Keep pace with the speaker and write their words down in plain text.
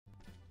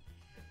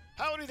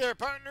Howdy there,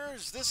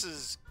 partners! This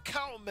is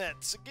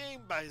Cowmets, a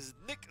game by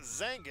Nick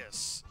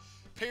Zangus.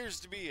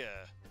 Appears to be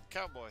a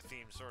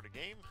cowboy-themed sort of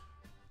game.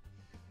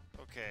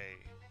 Okay.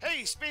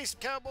 Hey, Space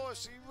Cowboy,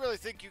 so you really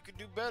think you can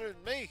do better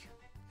than me?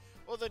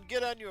 Well, then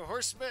get on your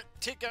horseman,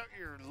 take out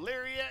your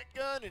lariat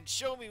gun, and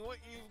show me what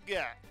you've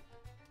got.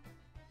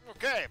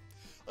 Okay,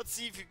 let's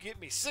see if you can get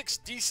me 6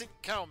 decent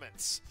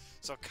cowmets.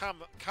 So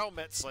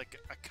cowmet's like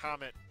a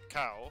comet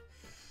cow.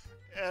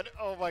 And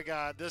oh my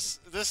god, this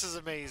is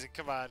amazing.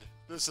 Come on.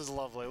 This is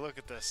lovely. Look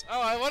at this. Oh,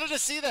 I wanted to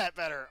see that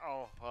better.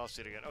 Oh, I'll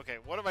see it again. Okay,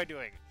 what am I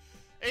doing?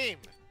 Aim.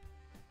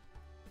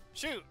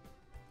 Shoot.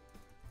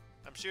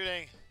 I'm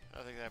shooting.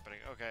 Nothing's happening.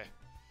 Okay.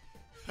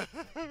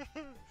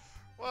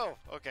 Whoa,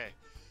 okay.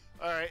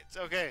 Alright,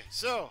 okay.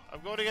 So,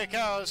 I'm going to get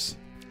cows.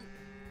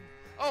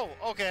 Oh,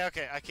 okay.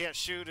 I can't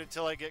shoot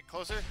until I get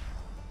closer.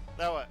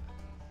 Now what?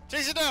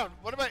 Chase it down.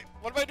 What am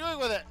I doing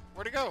with it?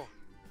 Where'd it go?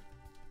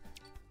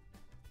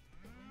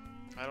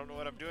 I don't know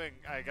what I'm doing.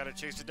 I gotta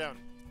chase it down.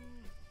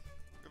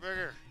 Get back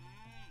here.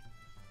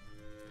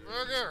 Get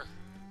back here.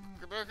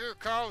 Get back here,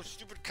 cows.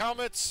 Stupid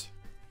cowmets.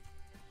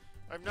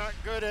 I'm not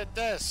good at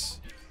this.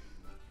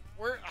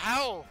 Where?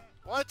 How?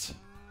 What?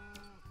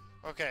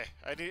 Okay.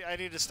 I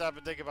need to stop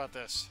and think about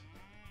this.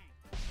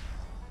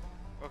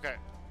 Okay.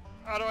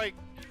 How do I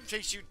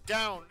chase you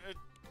down? I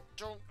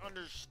don't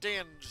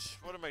understand.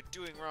 What am I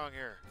doing wrong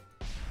here?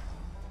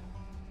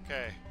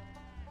 Okay.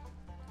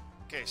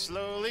 Okay,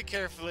 slowly,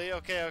 carefully.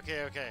 Okay.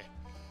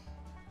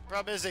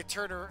 Problem is they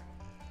turn around.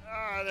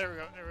 Ah, there we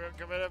go.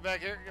 Come back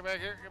here. Get back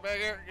here.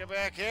 Get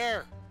back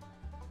here.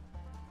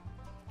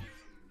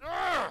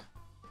 Ah!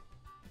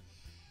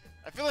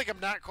 I feel like I'm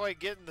not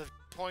quite getting the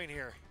point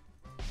here.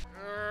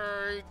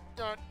 I'm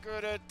not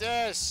good at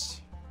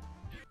this.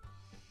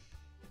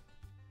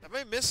 Am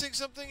I missing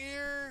something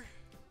here?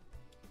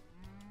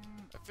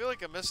 I feel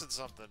like I'm missing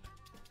something.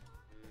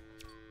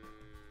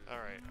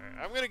 Alright.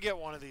 I'm gonna get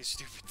one of these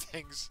stupid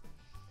things.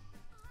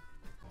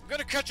 I'm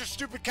gonna catch a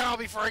stupid cow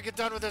before I get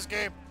done with this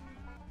game.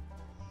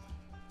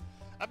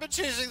 I've been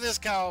chasing this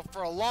cow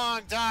for a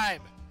long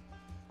time.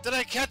 Did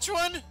I catch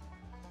one?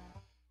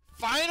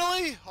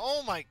 Finally?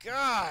 Oh my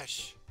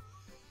gosh.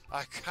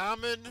 A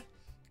common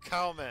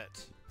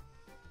cowmet.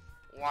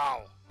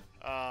 Wow.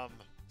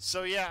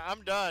 So yeah,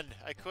 I'm done.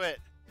 I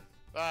quit.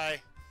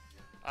 Bye.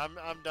 I'm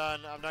done.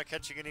 I'm not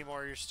catching any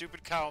more of your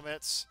stupid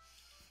cowmets.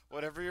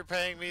 Whatever you're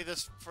paying me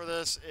for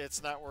this,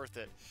 it's not worth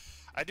it.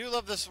 I do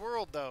love this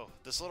world, though.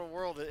 This little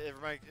world, it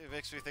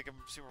makes me think of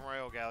Super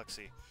Mario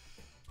Galaxy.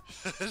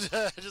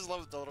 I just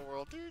love the little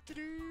world.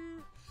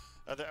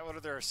 What are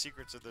there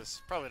secrets of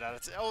this? Probably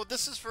not. Oh,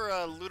 this is for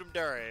Ludum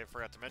Dare, I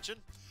forgot to mention.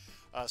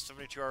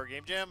 72-hour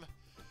game jam.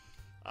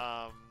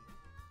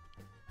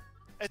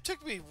 It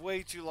took me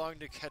way too long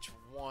to catch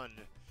one.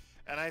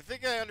 And I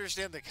think I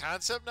understand the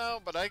concept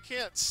now, but I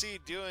can't see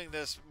doing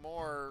this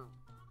more...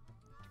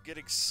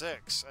 getting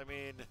 6. I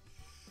mean,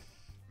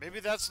 maybe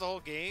that's the whole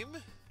game.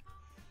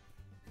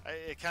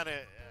 I kind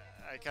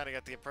of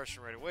got the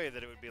impression right away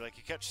that it would be like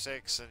you catch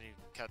 6 and you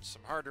catch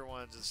some harder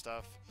ones and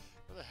stuff.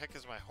 Where the heck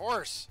is my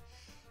horse?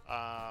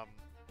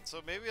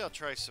 So maybe I'll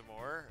try some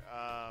more.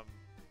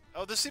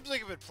 Oh, this seems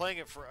like I've been playing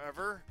it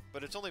forever,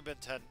 but it's only been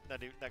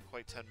not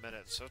quite 10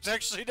 minutes. So it's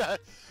actually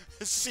not.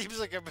 It seems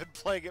like I've been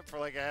playing it for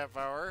like a half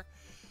hour,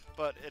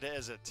 but it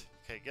isn't.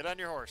 Okay, get on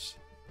your horse.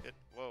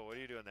 Whoa, what are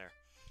you doing there?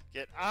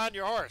 Get on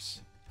your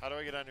horse. How do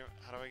I get on you?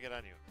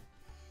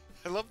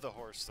 I love the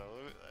horse though.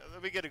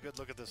 Let me get a good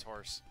look at this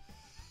horse.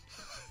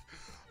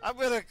 I'm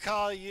gonna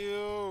call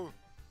you.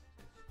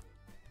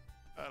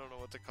 I don't know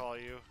what to call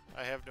you.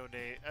 I have no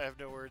name. I have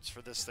no words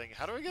for this thing.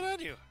 How do I get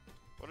on you?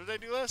 What did I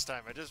do last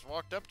time? I just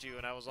walked up to you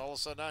and I was all of a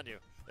sudden on you.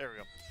 There we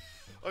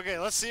go. Okay,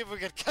 let's see if we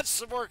can catch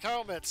some more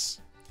cowmets.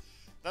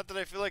 Not that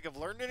I feel like I've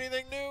learned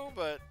anything new,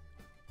 but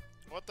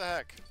what the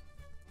heck?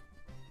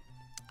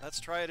 Let's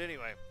try it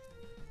anyway.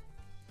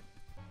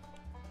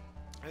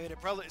 I mean,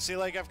 it probably... See,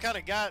 like, I've kind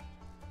of got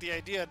the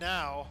idea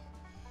now.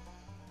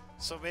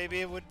 So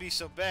maybe it wouldn't be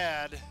so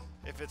bad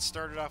if it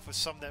started off with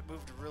some that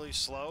moved really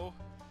slow.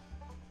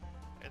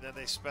 And then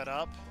they sped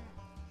up.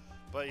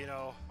 But, you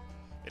know,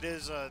 it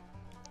is a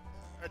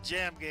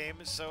jam game,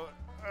 so...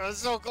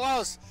 so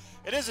close!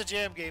 It is a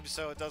jam game,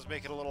 so it does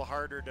make it a little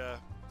harder to...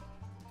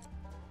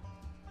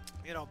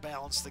 you know,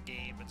 balance the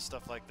game and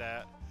stuff like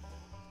that.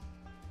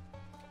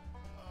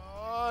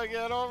 Oh,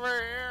 get over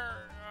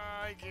here!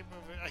 I keep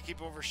moving. I keep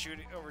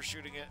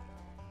overshooting it.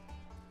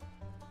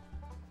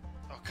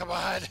 Oh, come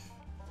on!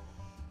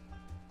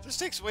 This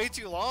takes way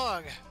too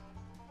long.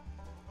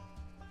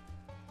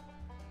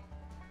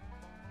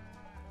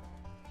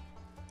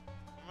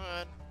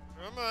 Come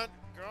on.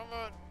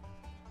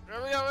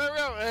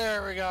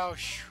 There we go.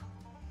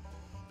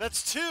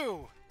 That's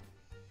 2.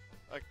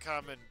 A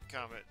common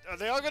comet. Are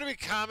they all gonna be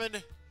common?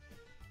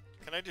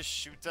 Can I just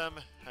shoot them?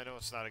 I know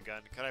it's not a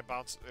gun. Can I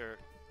bounce?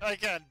 I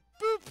can.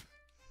 Boop.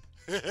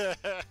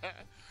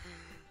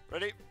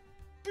 Ready?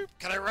 Boop.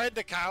 Can I ride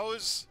the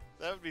cows?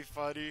 That would be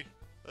funny.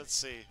 Let's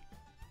see.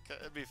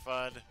 That'd be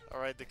fun.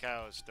 I'll ride the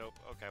cows. Nope.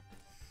 Okay.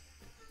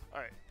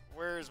 Alright.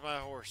 Where is my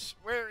horse?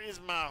 Where is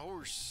my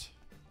horse?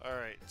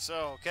 Alright,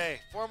 so, okay,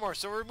 4 more.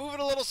 So we're moving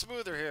a little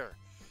smoother here.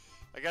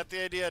 I got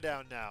the idea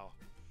down now.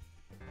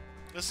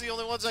 This is the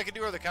only ones I can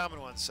do are the common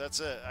ones. That's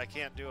it. I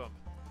can't do them.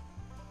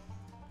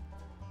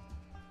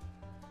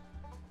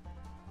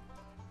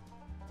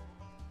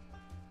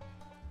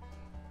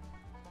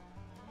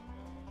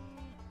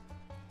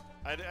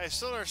 I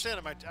still don't understand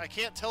them. I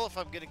can't tell if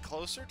I'm getting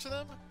closer to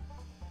them.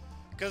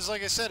 Because,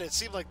 like I said, it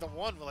seemed like the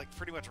one like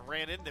pretty much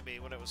ran into me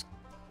when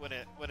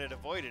it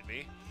avoided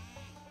me.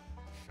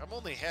 I'm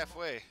only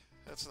halfway.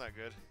 That's not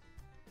good.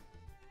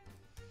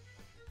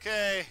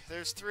 Okay,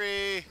 there's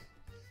 3.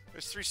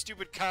 There's 3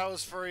 stupid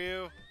cows for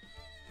you.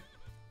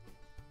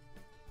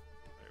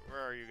 Right,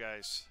 where are you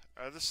guys?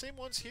 Are the same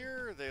ones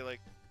here? Or are they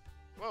like...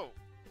 Whoa.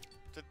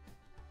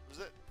 Was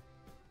it...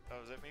 Oh,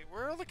 was that me?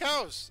 Where are all the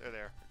cows? They're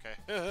there. Okay.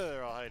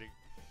 They're all hiding.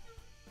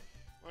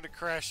 I'm gonna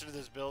crash into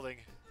this building.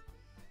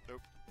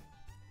 Nope.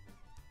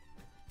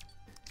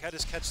 Can I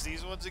just catch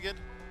these ones again?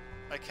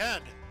 I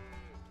can.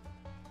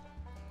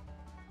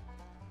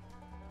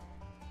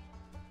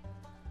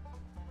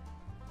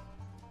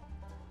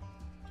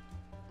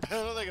 I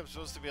don't think I'm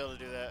supposed to be able to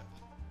do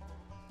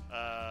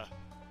that.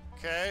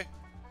 Okay.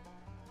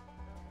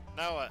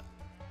 Now what?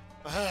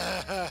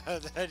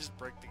 Did I just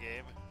break the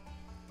game?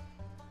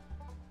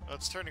 Oh,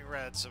 it's turning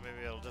red, so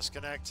maybe it'll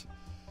disconnect.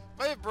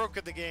 Might have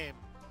broken the game.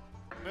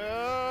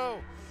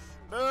 No!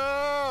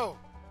 No!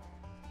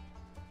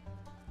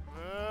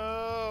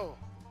 No!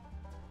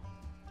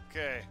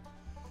 Okay.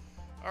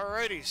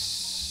 Alrighty,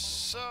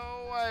 so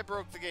I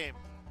broke the game.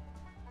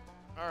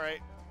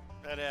 Alright,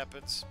 that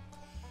happens.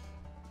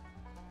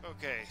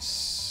 Okay,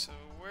 so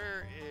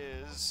where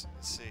is...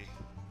 Let's see.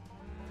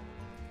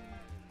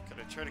 Can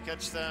I try to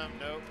catch them?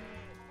 Nope.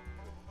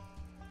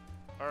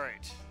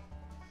 Alright.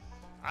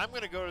 I'm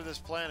going to go to this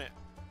planet.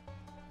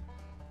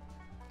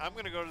 I'm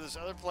going to go to this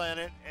other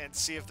planet and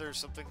see if there's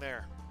something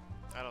there.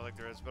 I don't think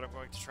there is, but I'm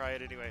going to try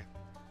it anyway.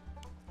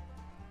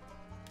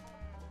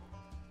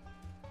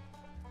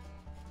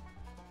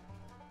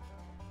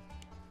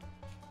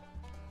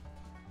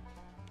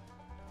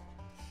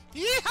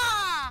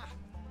 Yeehaw!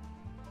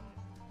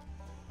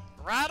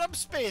 Ride 'em,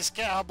 space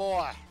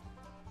cowboy!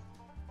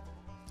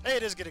 Hey,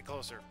 it is getting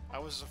closer. I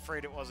was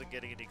afraid it wasn't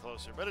getting any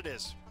closer, but it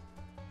is.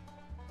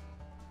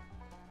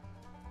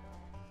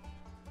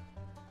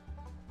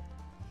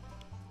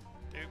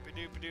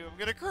 Doopy-doopy-doo. I'm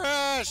gonna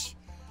crash!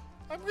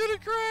 I'm gonna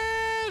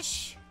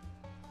crash!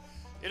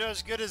 You know,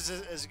 as good as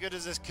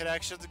this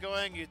connection's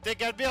going, you'd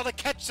think I'd be able to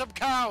catch some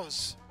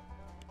cows!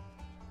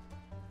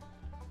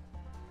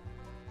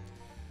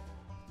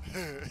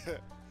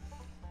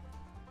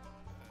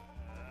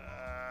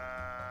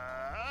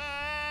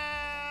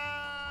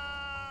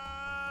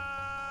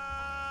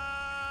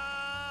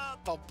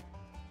 Thump.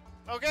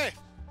 Okay,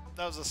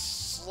 that was a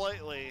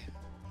slightly,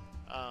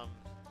 oh,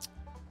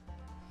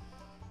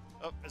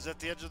 is that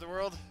the edge of the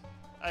world?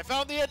 I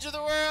found the edge of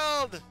the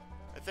world!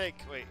 I think,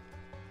 wait.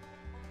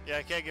 Yeah,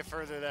 I can't get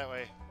further that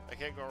way. I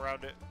can't go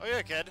around it. Oh yeah,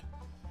 I can.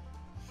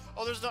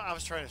 Oh, there's no, I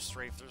was trying to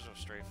strafe, there's no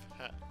strafe.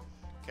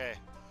 Okay.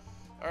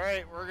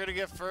 Alright, we're gonna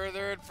get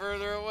further and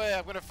further away.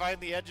 I'm gonna find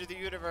the edge of the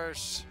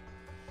universe.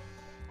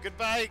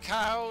 Goodbye,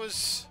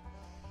 cows.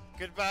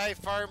 Goodbye,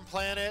 farm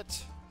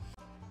planet.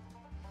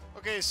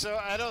 Okay, so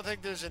I don't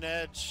think there's an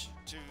edge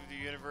to the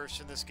universe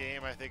in this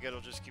game. I think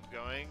it'll just keep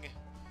going.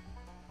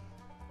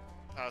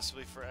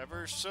 Possibly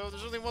forever. So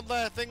there's only one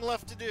thing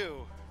left to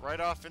do. Right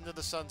off into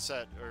the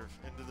sunset. Or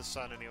into the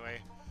sun, anyway.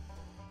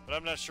 But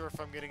I'm not sure if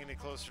I'm getting any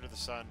closer to the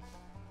sun.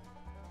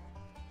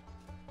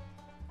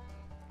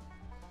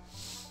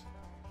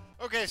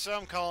 Okay, so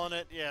I'm calling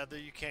it. Yeah,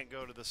 you can't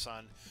go to the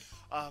sun.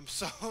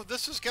 So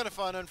this was kind of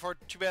fun.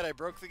 Unfortunately, too bad I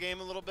broke the game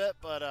a little bit,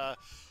 but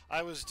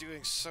I was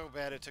doing so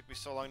bad. It took me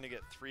so long to get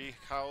 3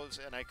 cows,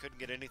 and I couldn't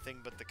get anything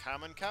but the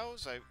common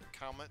cows.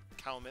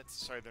 Cowmets.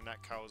 Sorry, they're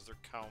not cows. They're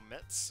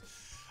cowmets.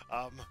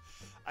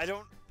 I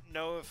don't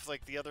know if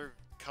like the other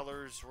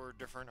colors were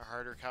different or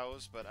harder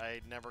cows, but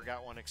I never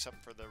got one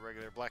except for the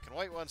regular black and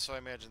white one. So I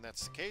imagine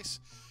that's the case.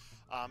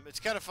 It's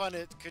kind of fun.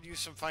 It could use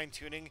some fine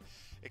tuning.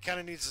 It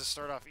kind of needs to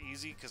start off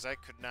easy because I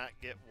could not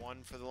get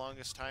one for the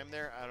longest time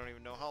there. I don't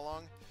even know how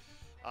long.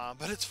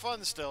 But it's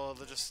fun still.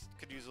 They just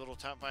could use a little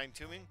fine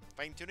tuning.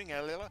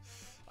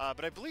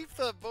 But I believe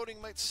the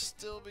voting might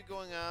still be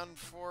going on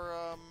for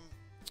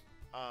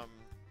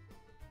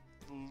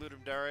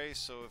Ludum Dare.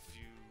 So if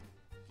you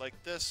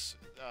like this,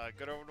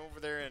 get over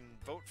there and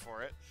vote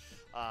for it.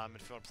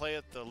 If you want to play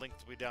it, the link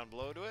will be down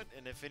below to it.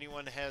 And if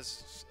anyone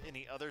has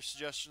any other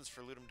suggestions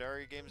for Ludum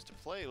Dare games to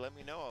play, let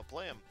me know. I'll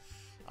play them.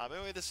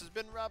 Anyway, this has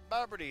been Rob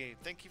Barberty.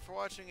 Thank you for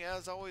watching.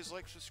 As always,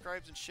 likes,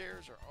 subscribes, and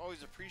shares are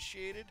always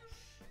appreciated.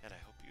 And I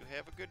hope you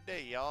have a good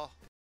day, y'all.